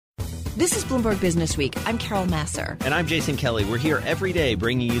This is Bloomberg Business Week. I'm Carol Massar. And I'm Jason Kelly. We're here every day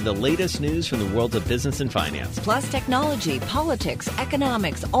bringing you the latest news from the world of business and finance. Plus technology, politics,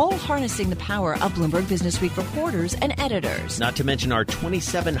 economics, all harnessing the power of Bloomberg Business Week reporters and editors. Not to mention our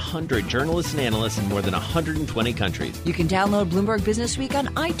 2,700 journalists and analysts in more than 120 countries. You can download Bloomberg Business Week on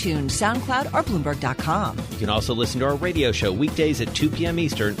iTunes, SoundCloud, or Bloomberg.com. You can also listen to our radio show weekdays at 2 p.m.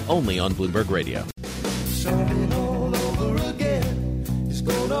 Eastern, only on Bloomberg Radio. Starting all over again. It's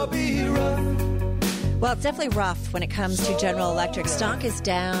gonna be rough. Well, it's definitely rough when it comes to General Electric. Stock is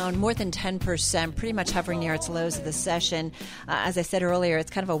down more than 10%, pretty much hovering near its lows of the session. As I said earlier,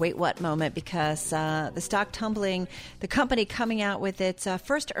 it's kind of a wait-what moment because the stock tumbling, the company coming out with its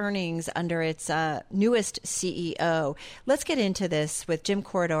first earnings under its newest CEO. Let's get into this with Jim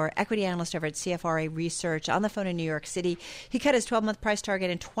Corridore, Equity Analyst over at CFRA Research, on the phone in New York City. He cut his 12-month price target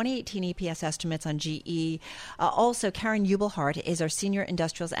and 2018 EPS estimates on GE. Also, Karen Ubelhart is our Senior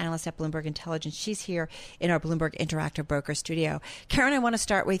Industrials Analyst at Bloomberg Intelligence. She's here in our Bloomberg Interactive Broker studio. Karen, I want to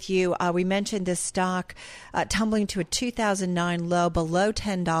start with you. We mentioned this stock tumbling to a 2009 low below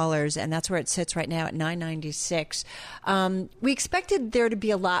 $10, and that's where it sits right now at $9.96. We expected there to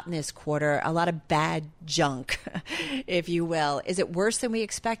be a lot in this quarter, a lot of bad junk, if you will. Is it worse than we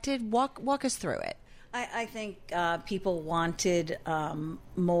expected? Walk us through it. I think people wanted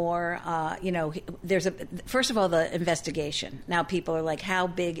more. First of all, the investigation. Now people are like, how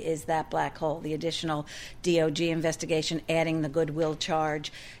big is that black hole? The additional DOJ investigation, adding the goodwill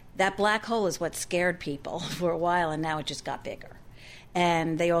charge. That black hole is what scared people for a while, and now it just got bigger.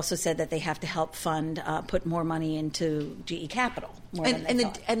 And they also said that they have to help fund, put more money into GE Capital. And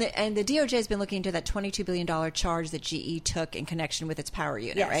the DOJ has been looking into that $22 billion charge that GE took in connection with its power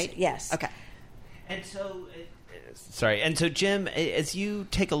unit, yes, right? Yes. Okay. And so, Jim, as you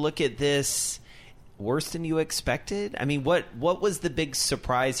take a look at this, worse than you expected? I mean, what was the big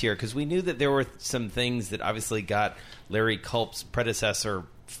surprise here? Because we knew that there were some things that obviously got Larry Culp's predecessor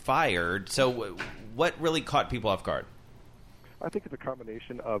fired. So what really caught people off guard? I think it's a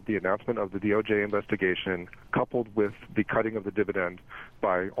combination of the announcement of the DOJ investigation coupled with the cutting of the dividend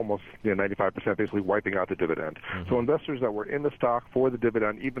by almost 95%, basically wiping out the dividend. Mm-hmm. So investors that were in the stock for the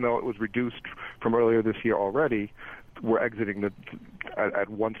dividend, even though it was reduced from earlier this year already, were exiting at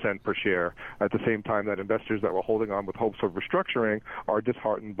 1 cent per share. At the same time that investors that were holding on with hopes of restructuring are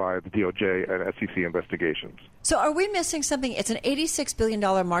disheartened by the DOJ and SEC investigations. So are we missing something? It's an $86 billion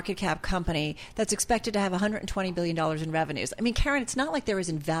market cap company that's expected to have $120 billion in revenues. I mean, Karen, it's not like there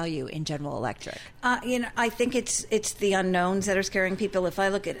isn't value in General Electric. I think it's the unknowns that are scaring people. If I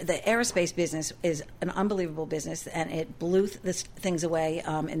look at the aerospace business, is an unbelievable business, and it blew things away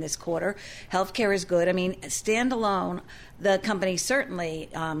in this quarter. Healthcare is good. I mean, standalone, the company certainly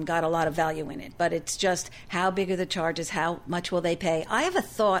got a lot of value in it, but it's just how big are the charges, how much will they pay? I have a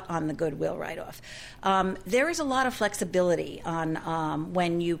thought on the goodwill write-off. There is a lot of flexibility on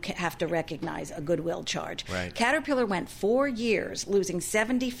when you have to recognize a goodwill charge. Right. Caterpillar went 4 years losing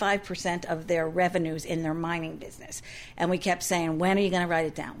 75% of their revenues in their mining business, and we kept saying, when are you going to write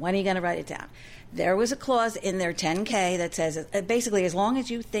it down? When are you going to write it down? There was a clause in their 10K that says basically as long as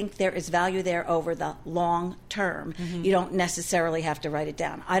you think there is value there over the long term, mm-hmm. you don't necessarily have to write it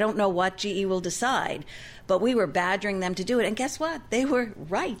down. I don't know what GE will decide, but we were badgering them to do it. And guess what? They were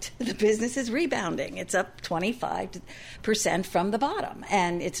right. The business is rebounding. It's up 25% from the bottom,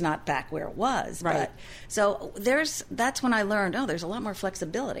 and it's not back where it was. Right. But, so that's when I learned, there's a lot more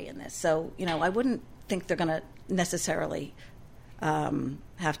flexibility in this. So, I wouldn't think they're going to necessarily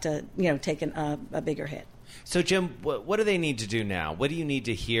have to, take a bigger hit. So, Jim, what do they need to do now? What do you need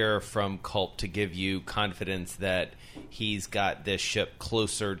to hear from Culp to give you confidence that he's got this ship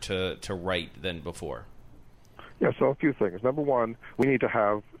closer to right than before? Yeah, so a few things. Number one, we need to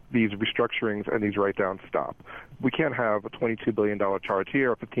have these restructurings and these write-downs stop. We can't have a $22 billion charge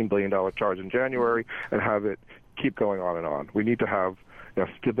here, a $15 billion charge in January, and have it keep going on and on. We need to have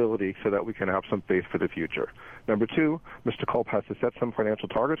stability so that we can have some faith for the future. Number two, Mr. Culp has to set some financial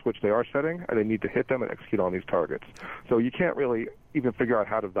targets, which they are setting, and they need to hit them and execute on these targets. So you can't really even figure out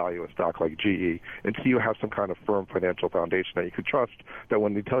how to value a stock like GE until you have some kind of firm financial foundation that you can trust that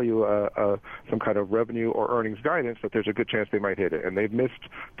when they tell you some kind of revenue or earnings guidance, that there's a good chance they might hit it. And they've missed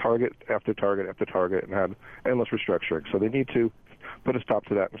target after target after target and had endless restructuring. So they need to put a stop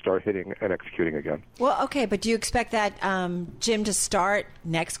to that and start hitting and executing again. Well, okay, but do you expect that, Jim, to start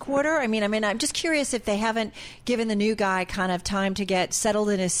next quarter? I mean, I'm just curious if they haven't given the new guy kind of time to get settled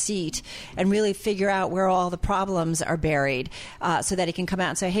in his seat and really figure out where all the problems are buried, so that he can come out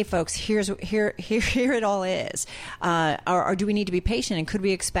and say, "Hey, folks, here it all is." Or do we need to be patient? And could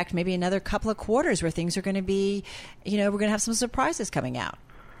we expect maybe another couple of quarters where things are going to be, we're going to have some surprises coming out?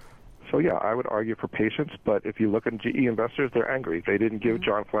 So, yeah, I would argue for patience, but if you look at GE investors, they're angry. They didn't give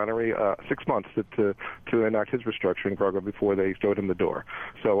John Flannery 6 months to enact his restructuring program before they showed him the door.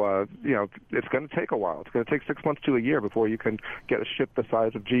 So, it's going to take a while. It's going to take 6 months to a year before you can get a ship the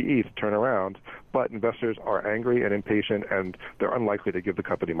size of GE to turn around. But investors are angry and impatient, and they're unlikely to give the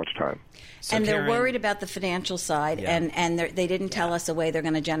company much time. So and they're worried about the financial side, and they didn't tell us a way they're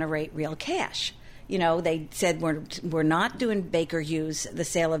going to generate real cash. They said we're not doing Baker Hughes, the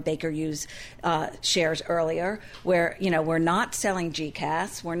sale of Baker Hughes shares earlier. We're not selling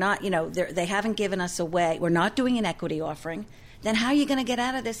GCAS. We're not, they haven't given us a way. We're not doing an equity offering. Then how are you going to get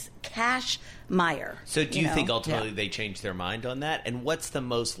out of this cash mire? So do you think ultimately they change their mind on that? And what's the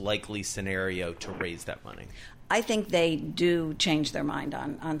most likely scenario to raise that money? I think they do change their mind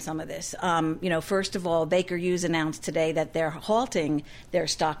on some of this. First of all, Baker Hughes announced today that they're halting their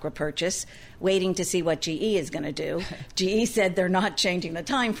stock repurchase, waiting to see what GE is going to do. GE said they're not changing the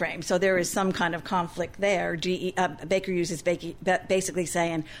time frame, so there is some kind of conflict there. Baker Hughes is basically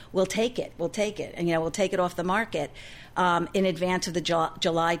saying, we'll take it, and we'll take it off the market in advance of the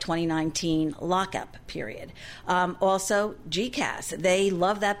July 2019 lockup period. Also, GCAS, they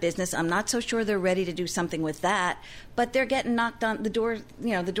love that business. I'm not so sure they're ready to do something with that. But they're getting knocked on the doors.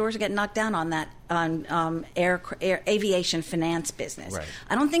 The doors are getting knocked down on that aviation finance business. Right.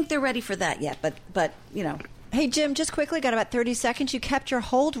 I don't think they're ready for that yet. But. Hey, Jim, just quickly, got about 30 seconds. You kept your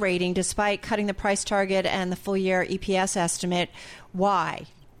hold rating despite cutting the price target and the full year EPS estimate. Why?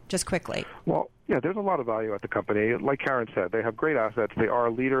 Just quickly. Well, yeah, there's a lot of value at the company. Like Karen said, they have great assets. They are a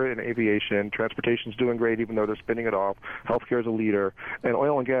leader in aviation. Transportation's doing great, even though they're spinning it off. Healthcare is a leader. And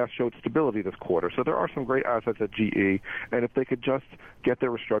oil and gas showed stability this quarter. So there are some great assets at GE. And if they could just get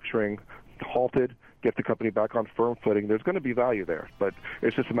their restructuring halted, get the company back on firm footing, there's going to be value there. But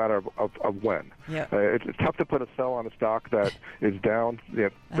it's just a matter of when. Yeah. It's tough to put a sell on a stock that is down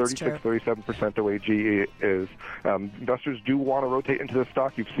 36, 37% the way GE is. Investors do want to rotate into the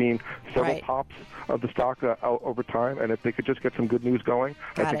stock. You've seen several pops of the stock over time, and if they could just get some good news going,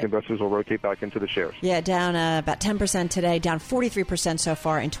 I think investors will rotate back into the shares. Yeah, down about 10% today, down 43% so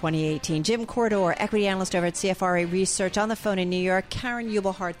far in 2018. Jim Corridore, equity analyst over at CFRA Research, on the phone in New York. Karen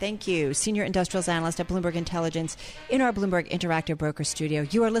Ubelhart, thank you, senior industrials analyst at Bloomberg Intelligence in our Bloomberg Interactive Broker Studio.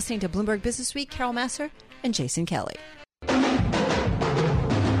 You are listening to Bloomberg Business Week. Carol Massar and Jason Kelly.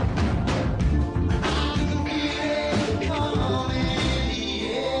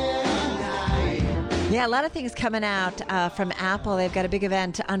 Yeah, a lot of things coming out from Apple. They've got a big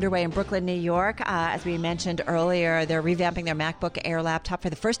event underway in Brooklyn, New York. As we mentioned earlier, they're revamping their MacBook Air laptop for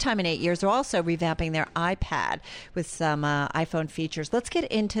the first time in 8 years. They're also revamping their iPad with some iPhone features. Let's get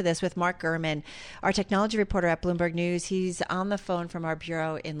into this with Mark Gurman, our technology reporter at Bloomberg News. He's on the phone from our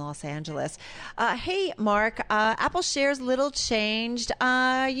bureau in Los Angeles. Hey, Mark, Apple shares little changed.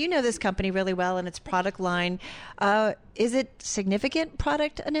 You know this company really well and its product line. Is it significant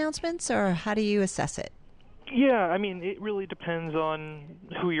product announcements, or how do you assess it? Yeah, I mean, it really depends on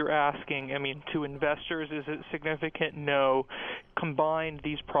who you're asking. I mean, to investors, is it significant? No. Combined,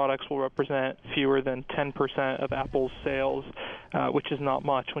 these products will represent fewer than 10% of Apple's sales, which is not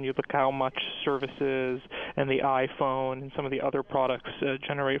much when you look how much services and the iPhone and some of the other products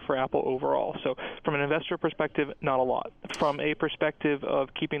generate for Apple overall. So from an investor perspective, not a lot. From a perspective of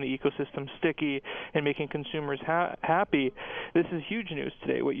keeping the ecosystem sticky and making consumers happy, this is huge news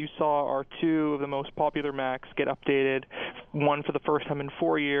today. What you saw are two of the most popular Macs get updated, one for the first time in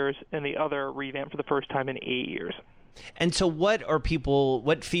 4 years and the other revamped for the first time in 8 years. And so what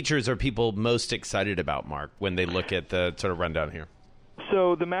features are people most excited about, Mark, when they look at the sort of rundown here?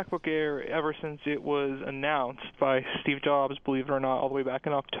 So the MacBook Air, ever since it was announced by Steve Jobs, believe it or not, all the way back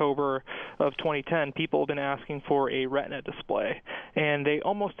in October of 2010, people have been asking for a Retina display. And they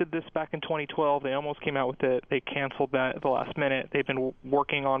almost did this back in 2012. They almost came out with it. They canceled that at the last minute. They've been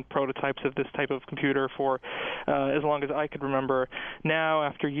working on prototypes of this type of computer for as long as I could remember. Now,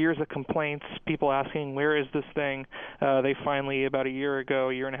 after years of complaints, people asking, where is this thing? They finally, about a year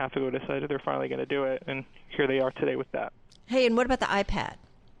and a half ago, decided they're finally going to do it. And here they are today with that. Hey, and what about the iPad?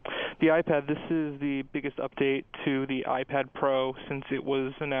 The iPad, this is the biggest update to the iPad Pro since it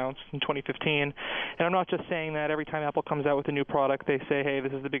was announced in 2015. And I'm not just saying that every time Apple comes out with a new product, they say, hey,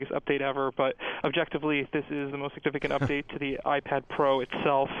 this is the biggest update ever. But objectively, this is the most significant update to the iPad Pro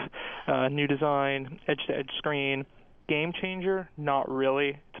itself. New design, edge-to-edge screen. Game changer? Not really.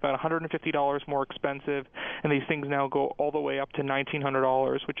 It's about $150 more expensive, and these things now go all the way up to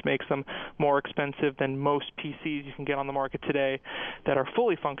 $1,900, which makes them more expensive than most PCs you can get on the market today that are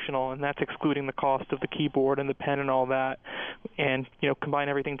fully functional, and that's excluding the cost of the keyboard and the pen and all that. And, combine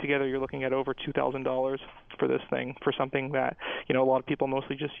everything together, you're looking at over $2,000 for this thing, for something that, a lot of people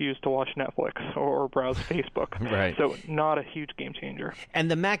mostly just use to watch Netflix or browse Facebook. Right. So not a huge game changer. And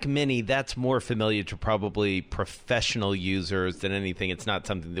the Mac Mini, that's more familiar to probably professional users than anything. It's not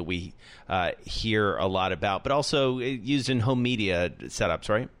something that we hear a lot about, but also used in home media setups,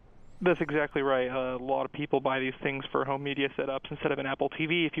 right? That's exactly right. A lot of people buy these things for home media setups instead of an Apple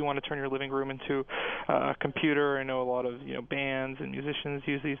TV. If you want to turn your living room into a computer, I know a lot of bands and musicians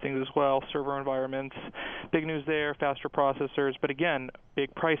use these things as well. Server environments, big news there. Faster processors, but again,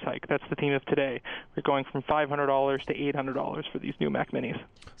 big price hike. That's the theme of today. We're going from $500 to $800 for these new Mac Minis.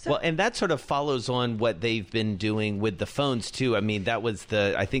 Well, and that sort of follows on what they've been doing with the phones too. I mean, that was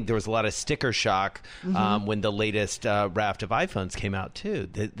I think there was a lot of sticker shock when the latest raft of iPhones came out too.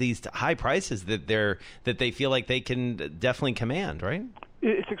 These high prices that they feel like they can definitely command, right?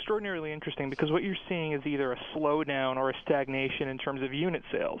 It's extraordinarily interesting because what you're seeing is either a slowdown or a stagnation in terms of unit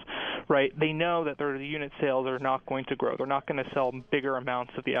sales, right? They know that the unit sales are not going to grow. They're not going to sell bigger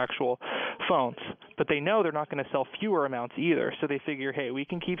amounts of the actual phones, but they know they're not going to sell fewer amounts either. So they figure, hey, we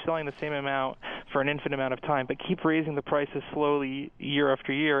can keep selling the same amount for an infinite amount of time, but keep raising the prices slowly year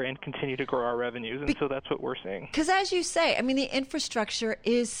after year and continue to grow our revenues. And so that's what we're seeing. Because as you say, I mean, the infrastructure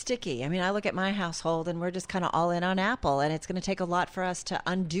is sticky. I mean, I look at my household and we're just kind of all in on Apple, and it's going to take a lot for us to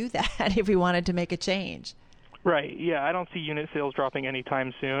undo that if we wanted to make a change. Right. Yeah, I don't see unit sales dropping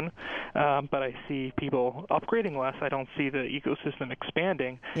anytime soon, but I see people upgrading less. I don't see the ecosystem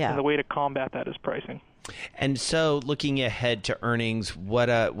expanding, and the way to combat that is pricing. And so looking ahead to earnings, what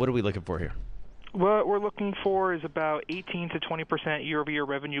are we looking for here? What we're looking for is about 18 to 20% year-over-year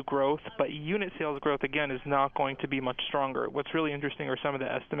revenue growth, but unit sales growth, again, is not going to be much stronger. What's really interesting are some of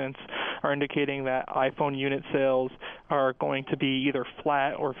the estimates are indicating that iPhone unit sales are going to be either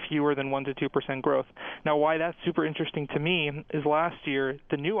flat or fewer than 1 to 2% growth. Now, why that's super interesting to me is last year,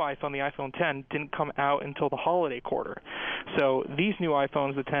 the new iPhone, the iPhone 10, didn't come out until the holiday quarter. So these new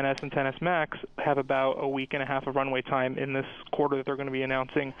iPhones, the 10s and 10s Max, have about a week and a half of runway time in this quarter that they're going to be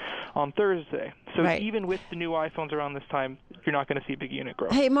announcing on Thursday. So even with the new iPhones around this time, you're not going to see big unit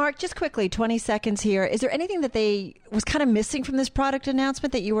growth. Hey, Mark, just quickly, 20 seconds here. Is there anything that was kind of missing from this product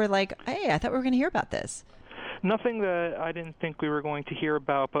announcement that you were like, hey, I thought we were going to hear about this? Nothing that I didn't think we were going to hear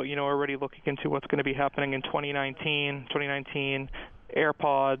about, but, already looking into what's going to be happening in 2019,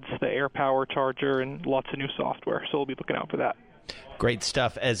 AirPods, the AirPower charger, and lots of new software. So we'll be looking out for that. Great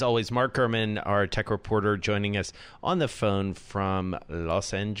stuff. As always, Mark Gurman, our tech reporter, joining us on the phone from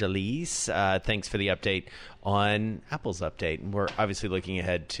Los Angeles. Thanks for the update on Apple's update. And we're obviously looking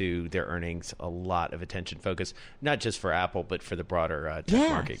ahead to their earnings. A lot of attention focus, not just for Apple, but for the broader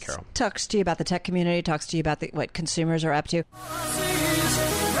tech market, Carol. Talks to you about the tech community, talks to you about what consumers are up to.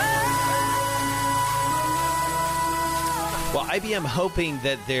 Well, IBM hoping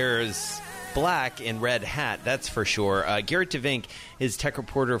that there's black in red hat, that's for sure. Gerrit Vynck is tech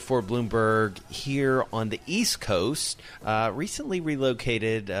reporter for Bloomberg here on the East Coast, recently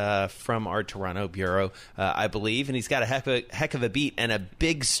relocated from our Toronto bureau, I believe, and he's got a heck of a beat and a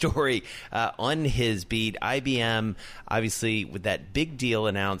big story on his beat. IBM, obviously, with that big deal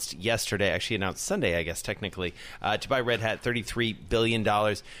announced yesterday, actually announced Sunday, I guess, technically, to buy Red Hat, $33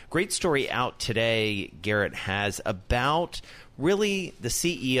 billion. Great story out today, Gerrit has, about really the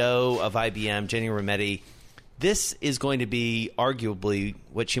CEO of IBM, Ginni Rometty. This is going to be arguably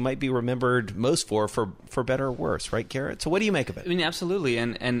what she might be remembered most for better or worse, right, Gerrit? So what do you make of it? I mean, absolutely.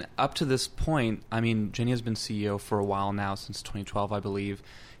 And up to this point, I mean, Ginni has been CEO for a while now, since 2012, I believe.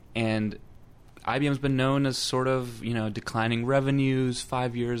 And IBM's been known as sort of, declining revenues,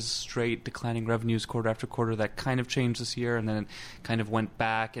 5 years straight declining revenues quarter after quarter. That kind of changed this year, and then it kind of went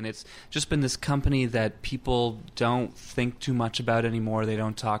back. And it's just been this company that people don't think too much about anymore. They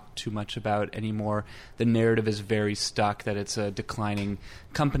don't talk too much about anymore. The narrative is very stuck that it's a declining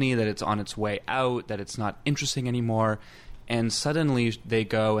company, that it's on its way out, that it's not interesting anymore. And suddenly they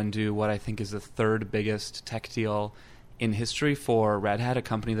go and do what I think is the third biggest tech deal in history for Red Hat, a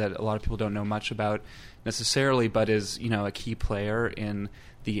company that a lot of people don't know much about necessarily, but is, a key player in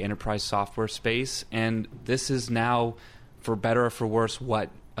the enterprise software space. And this is now, for better or for worse,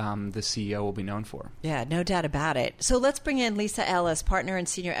 what the CEO will be known for. Yeah, no doubt about it. So let's bring in Lisa Ellis, partner and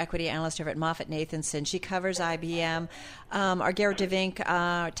senior equity analyst over at MoffettNathanson. She covers IBM. Our Gerrit de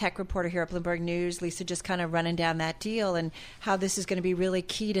Vynck, tech reporter here at Bloomberg News. Lisa just kind of running down that deal and how this is going to be really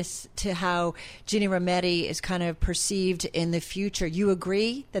key to how Ginni Rometty is kind of perceived in the future. You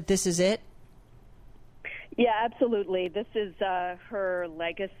agree that this is it? Yeah, absolutely. This is her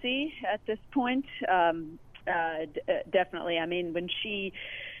legacy at this point. Definitely. I mean, when she,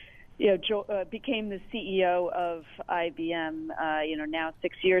 became the CEO of IBM, now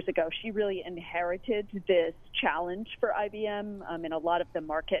 6 years ago, she really inherited this challenge for IBM and a lot of the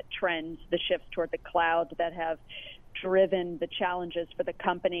market trends, the shifts toward the cloud that have driven the challenges for the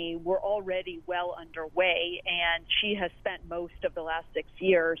company were already well underway, and she has spent most of the last 6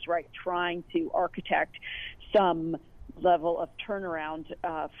 years, trying to architect some level of turnaround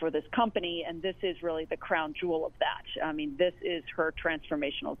for this company, and this is really the crown jewel of that. I mean, this is her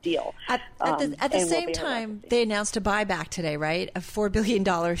transformational deal. At the same time, they announced a buyback today, right, of $4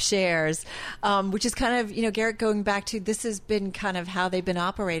 billion shares, which is kind of, Gerrit, going back to this has been kind of how they've been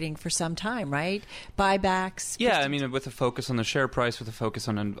operating for some time, right? Buybacks. Yeah, I mean, with a focus on the share price, with a focus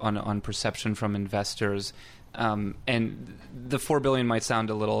on perception from investors. And the $4 billion might sound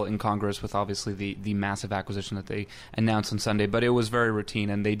a little incongruous with obviously the massive acquisition that they announced on Sunday, but it was very routine.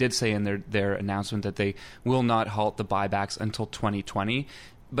 And they did say in their announcement that they will not halt the buybacks until 2020.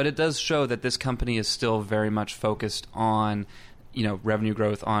 But it does show that this company is still very much focused on revenue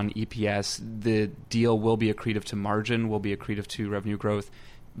growth, on EPS. The deal will be accretive to margin, will be accretive to revenue growth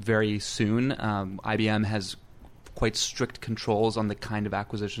very soon. IBM has quite strict controls on the kind of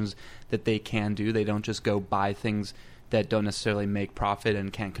acquisitions that they can do. They don't just go buy things that don't necessarily make profit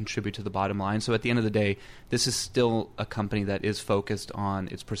and can't contribute to the bottom line. So at the end of the day, this is still a company that is focused on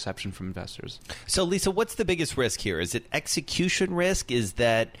its perception from investors. So Lisa, what's the biggest risk here? Is it execution risk? Is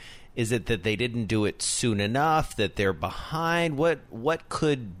it that they didn't do it soon enough, that they're behind? What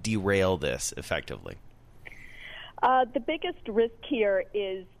could derail this effectively? The biggest risk here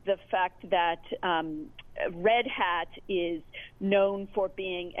is the fact that Red Hat is known for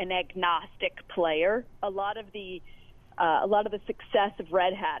being an agnostic player. A lot of the success of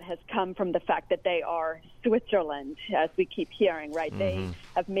Red Hat has come from the fact that they are Switzerland, as we keep hearing, right? Mm-hmm. They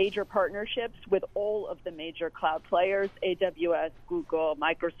have major partnerships with all of the major cloud players, AWS, Google,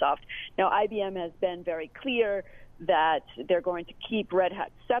 Microsoft. Now, IBM has been very clear that they're going to keep Red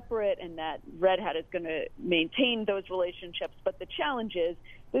Hat separate and that Red Hat is going to maintain those relationships. But the challenge is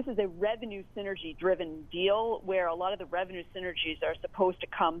this is a revenue synergy-driven deal where a lot of the revenue synergies are supposed to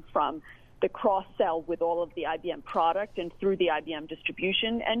come from the cross-sell with all of the IBM product and through the IBM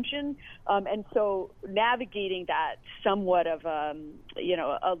distribution engine. And so navigating that somewhat of,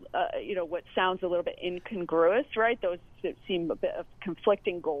 what sounds a little bit incongruous, right? Those seem a bit of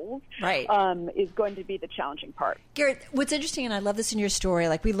conflicting goals, right? Is going to be the challenging part. Gerrit, what's interesting, and I love this in your story,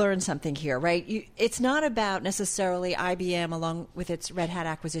 we learned something here, right? It's not about necessarily IBM along with its Red Hat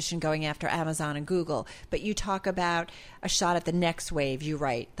acquisition going after Amazon and Google, but you talk about a shot at the next wave, you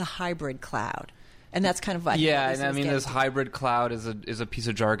write, the hybrid cloud. And that's kind of what this hybrid cloud is a piece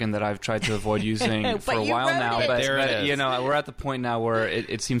of jargon that I've tried to avoid using for a while now. But we're at the point now where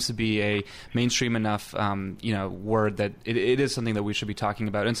it seems to be a mainstream enough word that it is something that we should be talking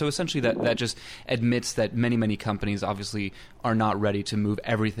about. And so essentially that just admits that many companies obviously are not ready to move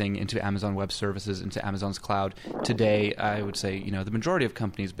everything into Amazon Web Services, into Amazon's cloud. Today, I would say, the majority of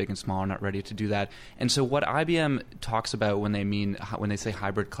companies, big and small, are not ready to do that. And so what IBM talks about when they say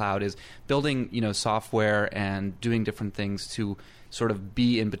hybrid cloud is building, software and doing different things to sort of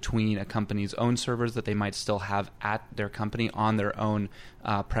be in between a company's own servers that they might still have at their company on their own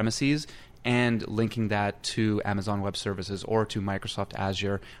premises, and linking that to Amazon Web Services or to Microsoft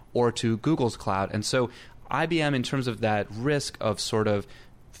Azure or to Google's cloud. And so IBM, in terms of that risk of sort of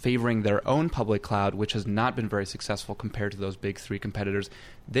favoring their own public cloud, which has not been very successful compared to those big three competitors,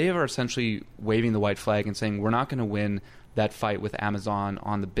 they are essentially waving the white flag and saying, we're not going to win that fight with Amazon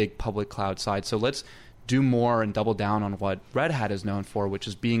on the big public cloud side. So let's do more and double down on what Red Hat is known for, which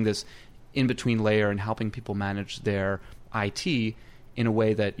is being this in-between layer and helping people manage their IT in a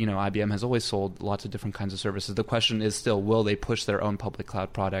way that, IBM has always sold lots of different kinds of services. The question is still, will they push their own public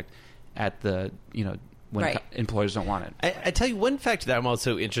cloud product at the, when employers don't want it? I tell you one fact that I'm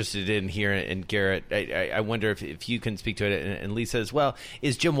also interested in here, and Gerrit, I wonder if you can speak to it, and Lisa as well,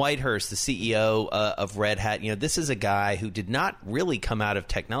 is Jim Whitehurst, the CEO of Red Hat. This is a guy who did not really come out of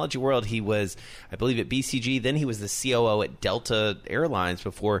technology world. He was, I believe, at BCG. Then he was the COO at Delta Airlines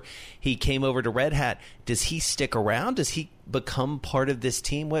before he came over to Red Hat. Does he stick around? Does he become part of this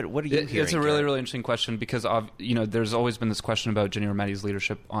team? What are you hearing? It's a really, really interesting question because there's always been this question about Ginni Rometty's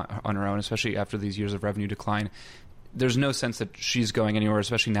leadership on her own, especially after these years of revenue decline. There's no sense that she's going anywhere,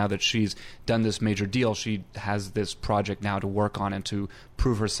 especially now that she's done this major deal. She has this project now to work on and to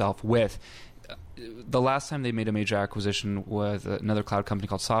prove herself with. The last time they made a major acquisition with another cloud company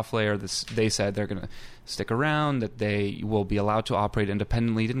called SoftLayer, they said they're going to stick around, that they will be allowed to operate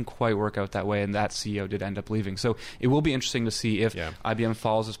independently. It didn't quite work out that way, and that CEO did end up leaving. So it will be interesting to see if IBM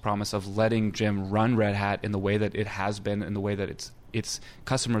follows its promise of letting Jim run Red Hat in the way that it has been, in the way that its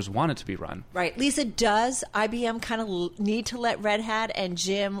customers want it to be run. Right. Lisa, does IBM kind of need to let Red Hat and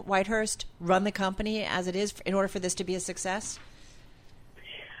Jim Whitehurst run the company as it is in order for this to be a success?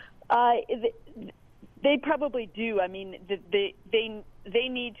 They probably do. I mean, they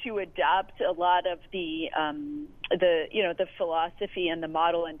need to adopt a lot of the philosophy and the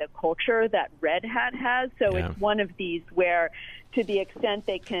model and the culture that Red Hat has. So it's one of these where, to the extent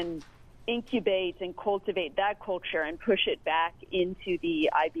they can incubate and cultivate that culture and push it back into the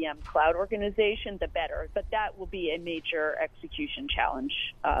IBM cloud organization, the better. But that will be a major execution challenge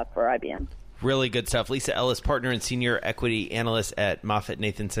for IBM. Really good stuff. Lisa Ellis, partner and senior equity analyst at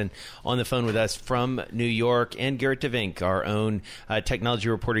MoffettNathanson, on the phone with us from New York, and Gerrit Vynck, our own technology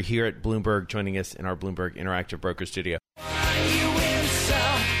reporter here at Bloomberg, joining us in our Bloomberg Interactive Broker studio.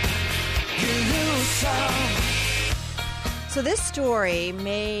 So this story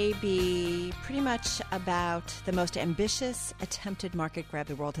may be pretty much about the most ambitious attempted market grab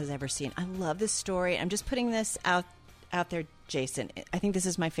the world has ever seen. I love this story. I'm just putting this out there, Jason. I think this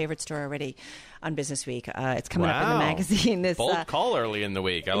is my favorite story already on Business Week. It's coming up in the magazine. This bold call early in the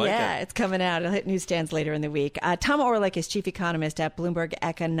week. I like it. Yeah, it's coming out. It'll hit newsstands later in the week. Tom Orlik is chief economist at Bloomberg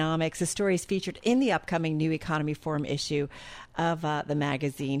Economics. The story is featured in the upcoming New Economy Forum issue of the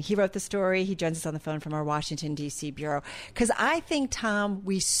magazine. He wrote the story. He joins us on the phone from our Washington, D.C. bureau. Because I think, Tom,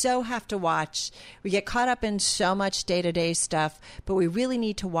 we so have to watch. We get caught up in so much day-to-day stuff, but we really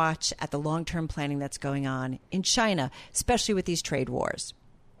need to watch at the long-term planning that's going on in China, especially with these trade wars.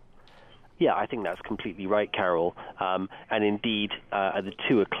 Yeah, I think that's completely right, Carol. And indeed, the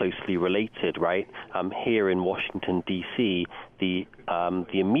two are closely related, right? Here in Washington, D.C., the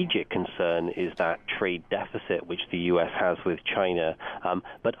immediate concern is that trade deficit which the U.S. has with China.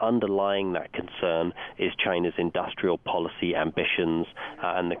 But underlying that concern is China's industrial policy ambitions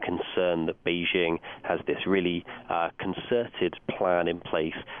and the concern that Beijing has this really concerted plan in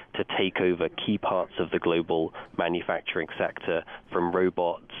place to take over key parts of the global manufacturing sector, from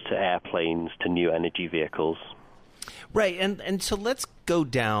robots to airplanes to new energy vehicles. Right, and so let's go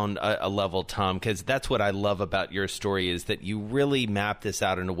down a level, Tom, because that's what I love about your story, is that you really map this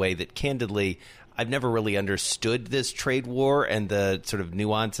out in a way that, candidly, I've never really understood this trade war and the sort of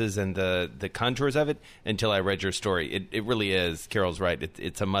nuances and the contours of it until I read your story. It really is. Carol's right.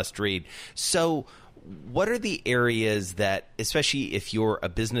 It's a must-read. So what are the areas that, especially if you're a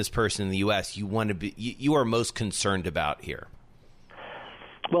business person in the U.S., you are most concerned about here?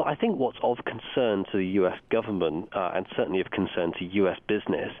 Well, I think what's of concern to the U.S. government, and certainly of concern to U.S.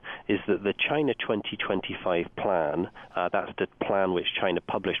 business, is that the China 2025 plan, that's the plan which China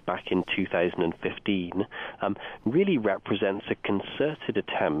published back in 2015, really represents a concerted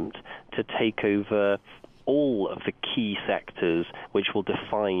attempt to take over all of the key sectors which will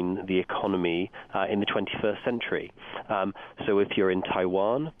define the economy in the 21st century. So if you're in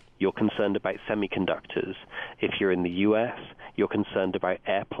Taiwan, you're concerned about semiconductors. If you're in the U.S., you're concerned about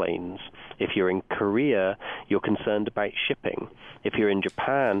airplanes. If you're in Korea, you're concerned about shipping. If you're in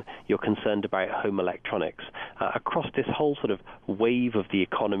Japan, you're concerned about home electronics. Across this whole sort of wave of the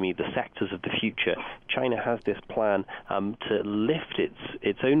economy, the sectors of the future, China has this plan to lift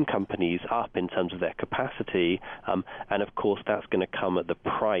its own companies up in terms of their capacity, and of course that's going to come at the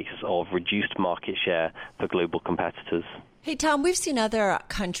price of reduced market share for global competitors. Hey, Tom, we've seen other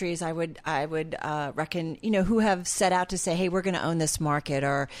countries, I would reckon, who have set out to say, hey, we're going to own this market,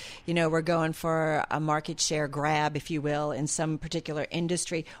 or, we're going for a market share grab, if you will, in some particular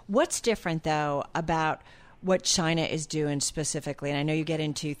industry. What's different, though, about what China is doing specifically? And I know you get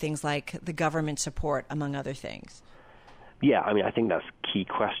into things like the government support, among other things. Yeah, I mean, I think that's a key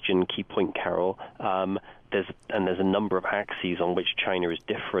question, key point, Carol. There's a number of axes on which China is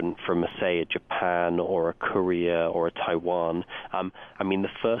different from, say, a Japan or a Korea or a Taiwan. I mean, the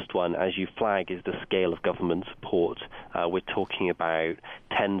first one, as you flag, is the scale of government support. We're talking about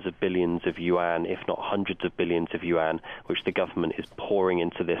tens of billions of yuan, if not hundreds of billions of yuan, which the government is pouring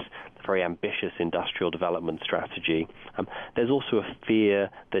into this very ambitious industrial development strategy. There's also a fear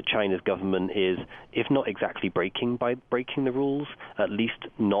that China's government is, if not exactly breaking the rules, at least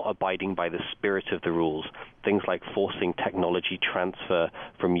not abiding by the spirit of the rules. Things like forcing technology transfer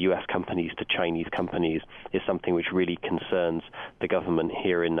from U.S. companies to Chinese companies is something which really concerns the government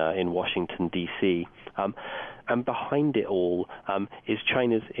here in Washington, D.C. And behind it all is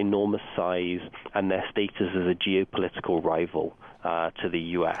China's enormous size and their status as a geopolitical rival to the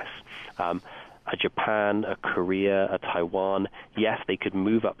U.S. A Japan, a Korea, a Taiwan, yes, they could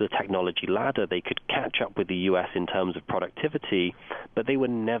move up the technology ladder, they could catch up with the U.S. in terms of productivity, but they were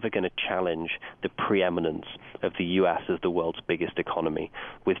never going to challenge the preeminence of the U.S. as the world's biggest economy.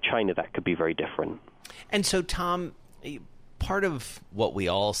 With China, that could be very different. And so, Tom, part of what we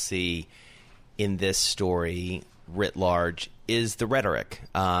all see in this story writ large is the rhetoric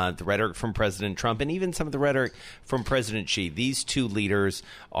from President Trump and even some of the rhetoric from President Xi. These two leaders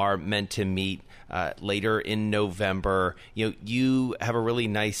are meant to meet later in November. You have a really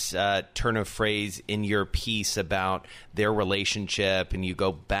nice turn of phrase in your piece about their relationship, and you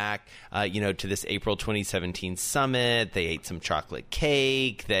go back, to this April 2017 summit. They ate some chocolate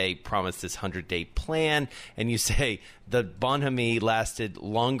cake. They promised this 100-day plan, and you say the bonhomie lasted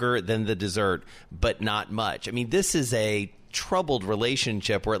longer than the dessert, but not much. I mean, this is a troubled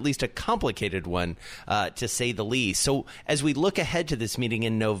relationship, or at least a complicated one, to say the least. So as we look ahead to this meeting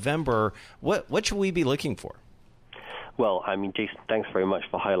in November, what should we be looking for? Well, I mean, Jason, thanks very much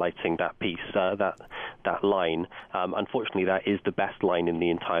for highlighting that piece, that line. Unfortunately, that is the best line in the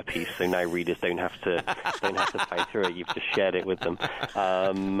entire piece, so now readers don't have to tie through it. You've just shared it with them.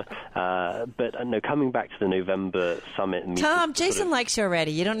 But no, coming back to the November summit meeting, Tom, Jason likes you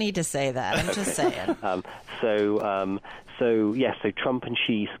already. You don't need to say that. I'm just saying. So Trump and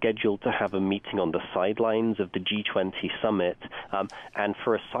Xi scheduled to have a meeting on the sidelines of the G20 summit, and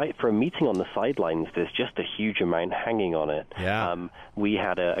for a meeting on the sidelines, there's just a huge amount hanging on it. Yeah. We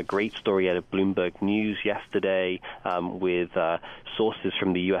had a great story out of Bloomberg News yesterday with sources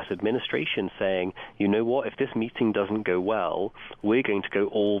from the U.S. administration saying, you know what, if this meeting doesn't go well, we're going to go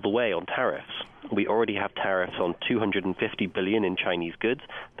all the way on tariffs. We already have tariffs on $250 billion in Chinese goods.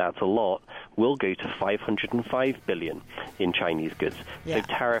 That's a lot. We'll go to $505 billion in Chinese goods. Yeah. So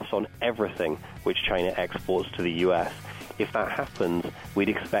tariffs on everything which China exports to the U.S. If that happens, we'd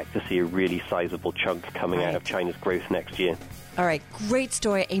expect to see a really sizable chunk coming out of China's growth next year. All right, great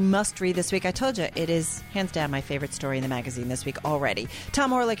story, a must-read this week. I told you, it is hands down my favorite story in the magazine this week already.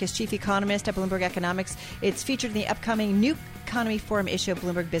 Tom Orlik is Chief Economist at Bloomberg Economics. It's featured in the upcoming New Economy Forum issue of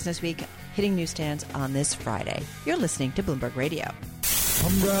Bloomberg Business Week, hitting newsstands on this Friday. You're listening to Bloomberg Radio.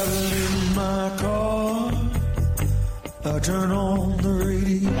 I'm driving in my car. I turn on the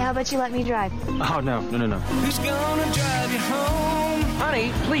radio. How about you let me drive? Oh, no. Who's gonna drive you home?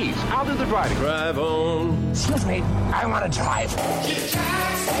 Honey, please, I'll do the driving. Drive on. Excuse me, I want to drive.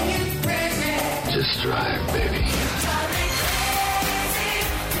 Just drive, baby.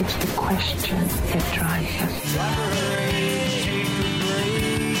 It's the question that drives us.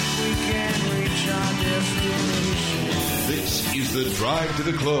 This is the Drive to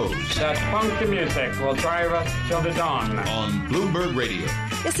the Close. That funky music will drive us till the dawn. On Bloomberg Radio.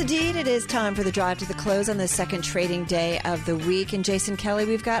 Yes, indeed, it is time for the Drive to the Close on the second trading day of the week. And Jason Kelly,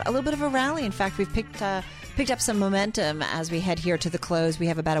 we've got a little bit of a rally. In fact, we've picked up some momentum as we head here to the close. We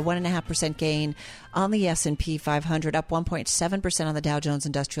have about a 1.5% gain on the S&P 500, up 1.7% on the Dow Jones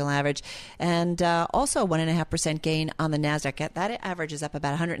Industrial Average, and also a 1.5% gain on the NASDAQ. That average is up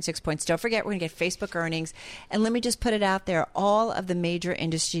about 106 points. Don't forget, we're going to get Facebook earnings. And let me just put it out there, all of the major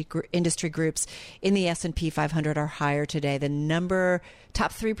industry groups in the S&P 500 are higher today. The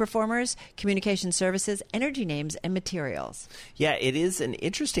top three performers: communication services, energy names, and materials. Yeah, it is an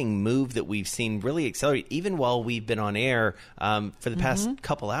interesting move that we've seen really accelerate. Even while we've been on air for the past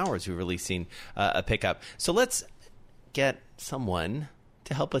couple hours, we've really seen a pickup. So let's get someone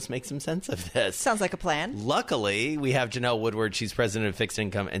to help us make some sense of this. Sounds like a plan. Luckily, we have Janelle Woodward. She's president of fixed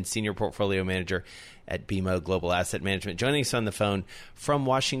income and senior portfolio manager at BMO Global Asset Management, joining us on the phone from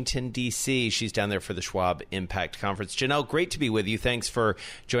Washington, D.C. She's down there for the Schwab Impact Conference. Janelle, great to be with you. Thanks for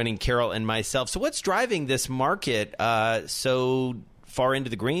joining Carol and myself. So what's driving this market so far into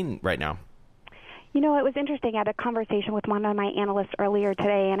the green right now? You know, it was interesting. I had a conversation with one of my analysts earlier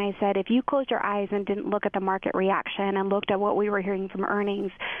today, and I said, if you closed your eyes and didn't look at the market reaction and looked at what we were hearing from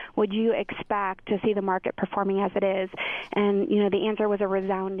earnings, would you expect to see the market performing as it is? And, you know, the answer was a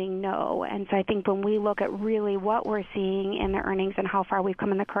resounding no. And so I think when we look at really what we're seeing in the earnings and how far we've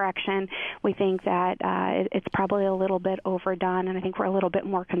come in the correction, we think that it's probably a little bit overdone, and I think we're a little bit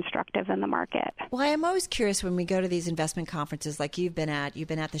more constructive in the market. Well, I'm always curious when we go to these investment conferences like you've been at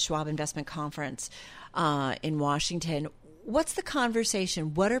the Schwab Investment Conference in Washington. What's the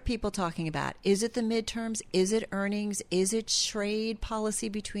conversation? What are people talking about? Is it the midterms? Is it earnings? Is it trade policy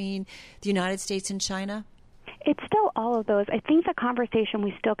between the United States and China? It's still all of those. I think the conversation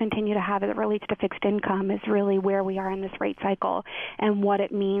we still continue to have as it relates to fixed income is really where we are in this rate cycle and what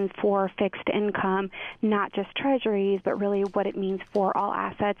it means for fixed income, not just treasuries, but really what it means for all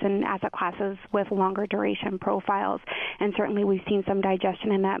assets and asset classes with longer duration profiles. And certainly we've seen some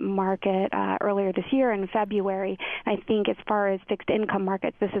digestion in that market earlier this year in February. I think as far as fixed income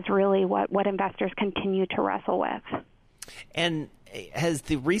markets, this is really what investors continue to wrestle with. And has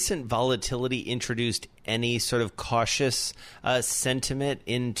the recent volatility introduced any sort of cautious sentiment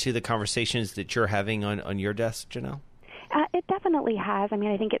into the conversations that you're having on your desk, Janelle? It definitely has. I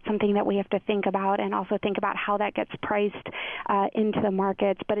mean, I think it's something that we have to think about and also think about how that gets priced into the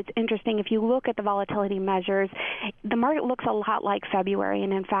markets. But it's interesting, if you look at the volatility measures, the market looks a lot like February.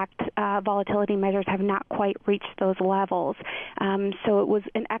 And in fact, volatility measures have not quite reached those levels. So it was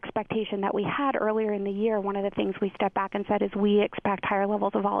an expectation that we had earlier in the year. One of the things we stepped back and said is we expect higher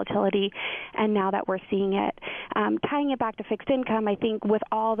levels of volatility, and now that we're seeing it. Tying it back to fixed income, I think with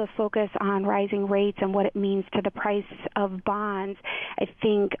all the focus on rising rates and what it means to the price of bonds, I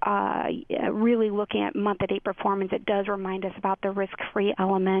think really looking at month-to-date performance, it does remind us about the risk-free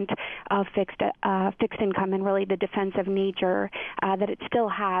element of fixed income and really the defensive nature that it still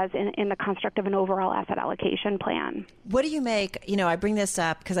has in the construct of an overall asset allocation plan. What do you make, I bring this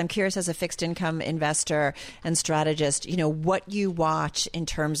up because I'm curious as a fixed income investor and strategist, what you watch in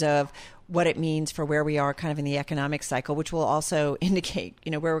terms of what it means for where we are kind of in the economic cycle, which will also indicate,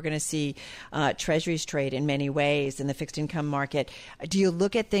 where we're going to see treasuries trade in many ways in the fixed income market. Do you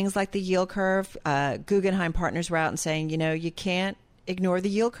look at things like the yield curve? Guggenheim Partners were out and saying, you can't ignore the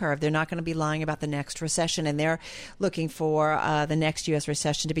yield curve. They're not going to be lying about the next recession, and they're looking for the next U.S.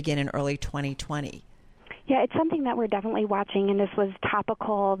 recession to begin in early 2020. Yeah, it's something that we're definitely watching, and this was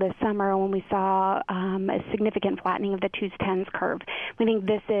topical this summer when we saw a significant flattening of the 2s-10s curve. We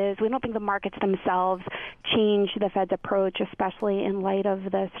don't think the markets themselves change the Fed's approach, especially in light of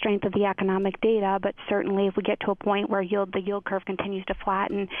the strength of the economic data, but certainly if we get to a point where the yield curve continues to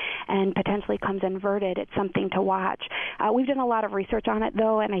flatten and potentially comes inverted, it's something to watch. We've done a lot of research on it,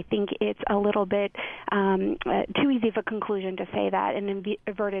 though, and I think it's a little bit too easy of a conclusion to say that an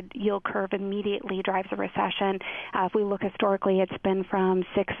inverted yield curve immediately drives a recession. If we look historically, it's been from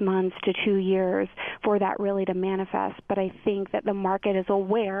 6 months to 2 years for that really to manifest. But I think that the market is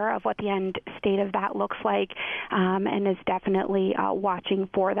aware of what the end state of that looks like and is definitely watching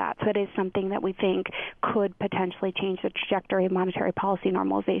for that. So it is something that we think could potentially change the trajectory of monetary policy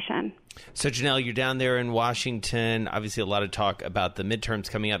normalization. So, Janelle, you're down there in Washington. Obviously, a lot of talk about the midterms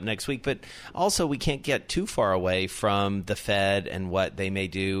coming up next week, but also we can't get too far away from the Fed and what they may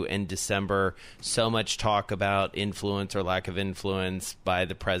do in December. So much talk about influence or lack of influence by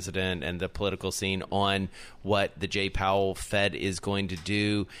the president and the political scene on what the Jay Powell Fed is going to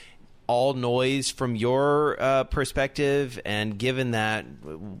do. All noise from your perspective, and given that,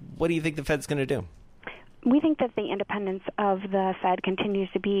 what do you think the Fed's going to do? We think that the independence of the Fed continues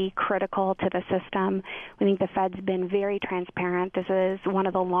to be critical to the system. We think the Fed's been very transparent. This is one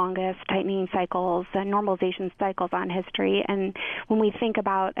of the longest tightening cycles, normalization cycles on history. And when we think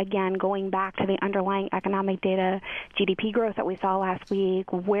about, again, going back to the underlying economic data, GDP growth that we saw last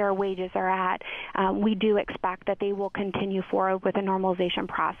week, where wages are at, we do expect that they will continue forward with a normalization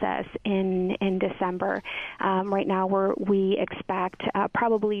process in December. Right now, we expect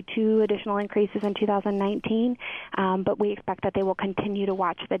probably 2 additional increases in 2019. But we expect that they will continue to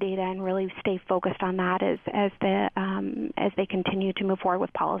watch the data and really stay focused on that as they continue to move forward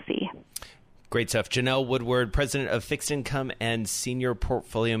with policy. Great stuff. Janelle Woodward, President of Fixed Income and Senior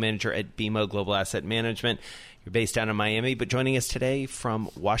Portfolio Manager at BMO Global Asset Management. You're based down in Miami, but joining us today from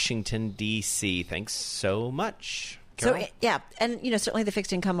Washington, D.C. Thanks so much. So, yeah, and, certainly the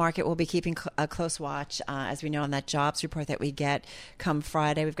fixed income market will be keeping a close watch, as we know, on that jobs report that we get come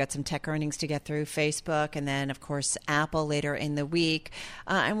Friday. We've got some tech earnings to get through, Facebook, and then, of course, Apple later in the week.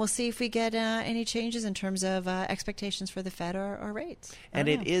 And we'll see if we get any changes in terms of expectations for the Fed or rates. And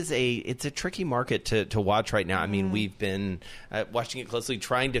it's a tricky market to watch right now. I mean, we've been watching it closely,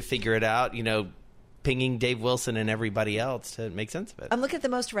 trying to figure it out. pinging Dave Wilson and everybody else to make sense of it. I'm looking at the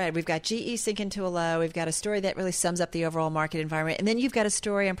most read. We've got GE sinking to a low. We've got a story that really sums up the overall market environment. And then you've got a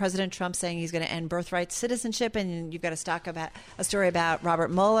story on President Trump saying he's going to end birthright citizenship. And you've got a story about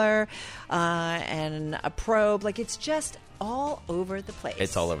Robert Mueller and a probe. Like, it's just all over the place.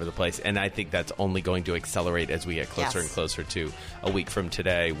 It's all over the place. And I think that's only going to accelerate as we get closer and closer to a week from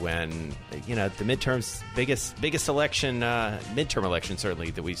today when, the midterms, biggest election, midterm election certainly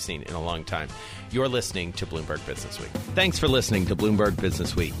that we've seen in a long time. You're listening to Bloomberg Business Week. Thanks for listening to Bloomberg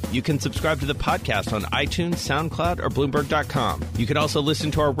Business Week. You can subscribe to the podcast on iTunes, SoundCloud, or Bloomberg.com. You can also listen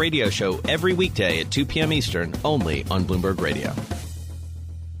to our radio show every weekday at 2 p.m. Eastern, only on Bloomberg Radio.